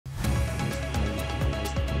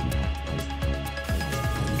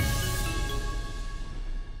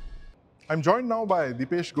I'm joined now by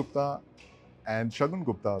Dipesh Gupta and Shagun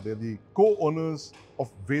Gupta. They're the co-owners of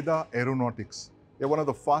Veda Aeronautics. They're one of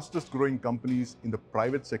the fastest growing companies in the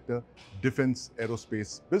private sector defense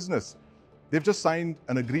aerospace business. They've just signed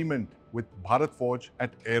an agreement with Bharat Forge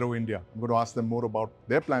at Aero India. I'm going to ask them more about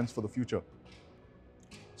their plans for the future.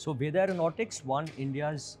 So Veda Aeronautics won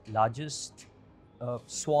India's largest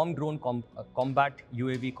Swarn Drone combat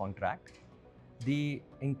UAV contract. The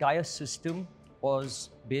entire system was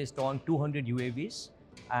based on 200 UAVs,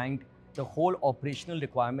 and the whole operational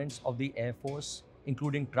requirements of the Air Force,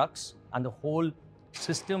 including trucks and the whole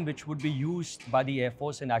system which would be used by the Air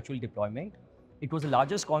Force in actual deployment. It was the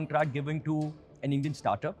largest contract given to an Indian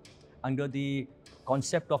startup under the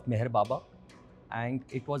concept of Meher Baba, and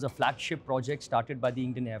it was a flagship project started by the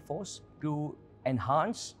Indian Air Force to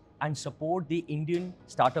enhance and support the Indian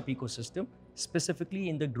startup ecosystem, specifically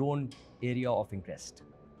in the drone area of interest.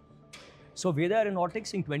 So Veda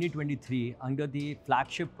Aeronautics in 2023, under the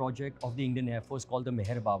flagship project of the Indian Air Force called the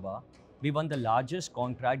Meher Baba, we won the largest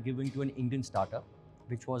contract given to an Indian startup,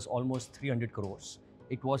 which was almost 300 crores.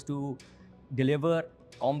 It was to deliver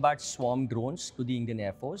combat swarm drones to the Indian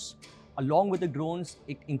Air Force. Along with the drones,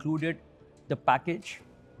 it included the package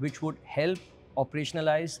which would help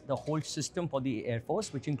operationalize the whole system for the Air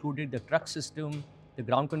Force, which included the truck system, the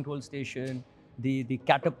ground control station, the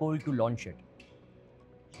catapult to launch it.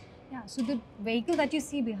 Yeah, so the vehicle that you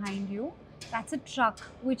see behind you, that's a truck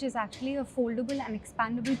which is actually a foldable and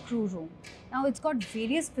expandable crew room. Now it's got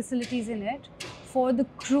various facilities in it for the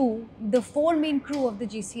crew, the 4 main crew of the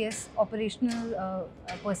GCS operational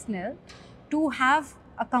personnel, to have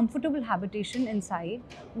a comfortable habitation inside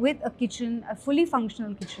with a kitchen, a fully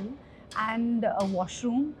functional kitchen, and a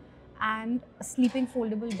washroom and sleeping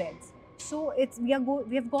foldable beds. So we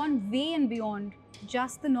have gone way and beyond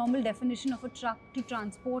just the normal definition of a truck to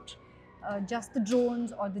transport just the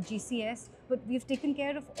drones or the GCS, but we've taken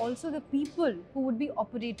care of also the people who would be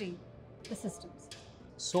operating the systems.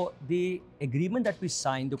 So the agreement that we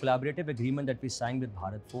signed, the collaborative agreement that we signed with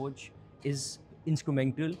Bharat Forge, is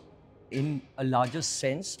instrumental in a larger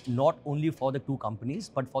sense, not only for the two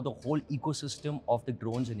companies, but for the whole ecosystem of the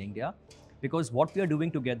drones in India. Because what we are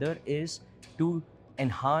doing together is to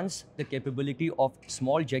enhance the capability of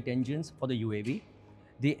small jet engines for the UAV.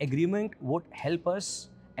 The agreement would help us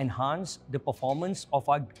enhance the performance of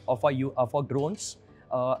our drones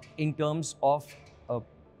in terms of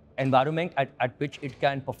environment at which it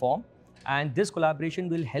can perform. And this collaboration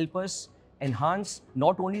will help us enhance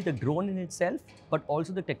not only the drone in itself, but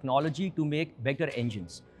also the technology to make better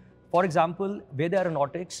engines. For example, Veda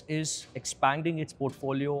Aeronautics is expanding its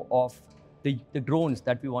portfolio of the drones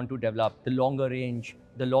that we want to develop, the longer range,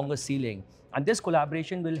 the longer ceiling. And this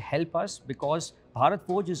collaboration will help us because Bharat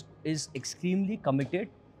Forge is extremely committed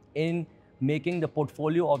in making the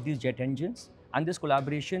portfolio of these jet engines. And this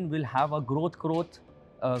collaboration will have a growth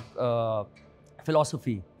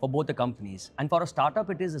philosophy for both the companies. And for a startup,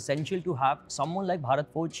 it is essential to have someone like Bharat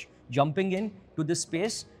Forge jumping in to this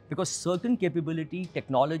space, because certain capability,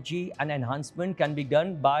 technology and enhancement can be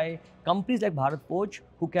done by companies like Bharat Forge,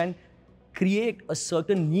 who can create a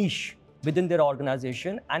certain niche within their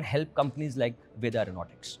organization and help companies like Veda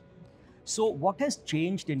Aeronautics. So what has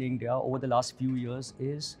changed in India over the last few years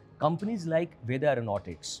is companies like Veda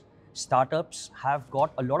Aeronautics, startups have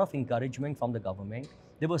got a lot of encouragement from the government.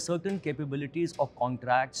 There were certain capabilities or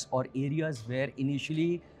contracts or areas where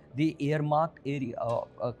initially the earmarked area,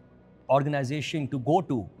 organization to go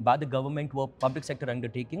to by the government were public sector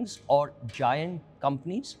undertakings or giant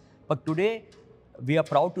companies. But today, we are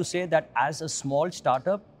proud to say that as a small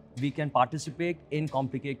startup, we can participate in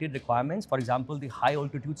complicated requirements. For example, the high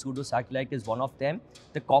altitude pseudo satellite is one of them.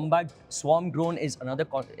 The combat swarm drone is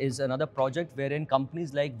another project wherein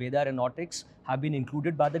companies like Veda Aeronautics have been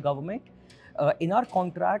included by the government. In our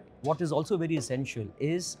contract, what is also very essential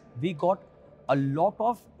is we got a lot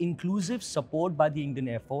of inclusive support by the Indian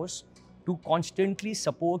Air Force to constantly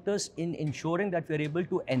support us in ensuring that we are able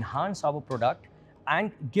to enhance our product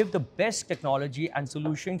and give the best technology and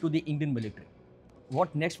solution to the Indian military.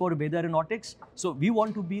 What next for Veda Aeronautics? So we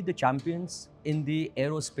want to be the champions in the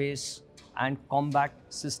aerospace and combat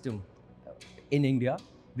system in India.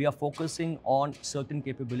 We are focusing on certain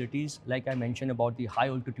capabilities, like I mentioned about the high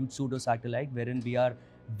altitude pseudo satellite, wherein we are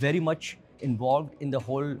very much involved in the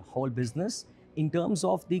whole business. In terms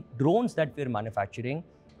of the drones that we're manufacturing,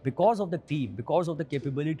 because of the team, because of the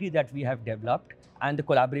capability that we have developed and the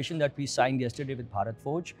collaboration that we signed yesterday with Bharat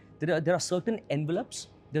Forge, there are certain envelopes,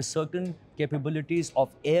 there's certain capabilities of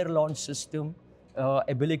air launch system,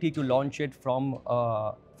 ability to launch it from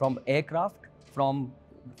aircraft, from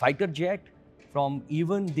fighter jet, from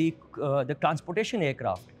even the transportation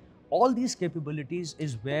aircraft. all these capabilities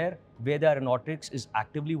is where Veda Aeronautics is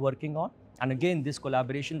actively working on. And again, this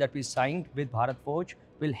collaboration that we signed with Bharat Forge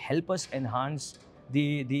will help us enhance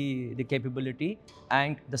the capability,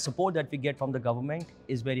 and the support that we get from the government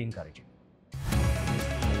is very encouraging.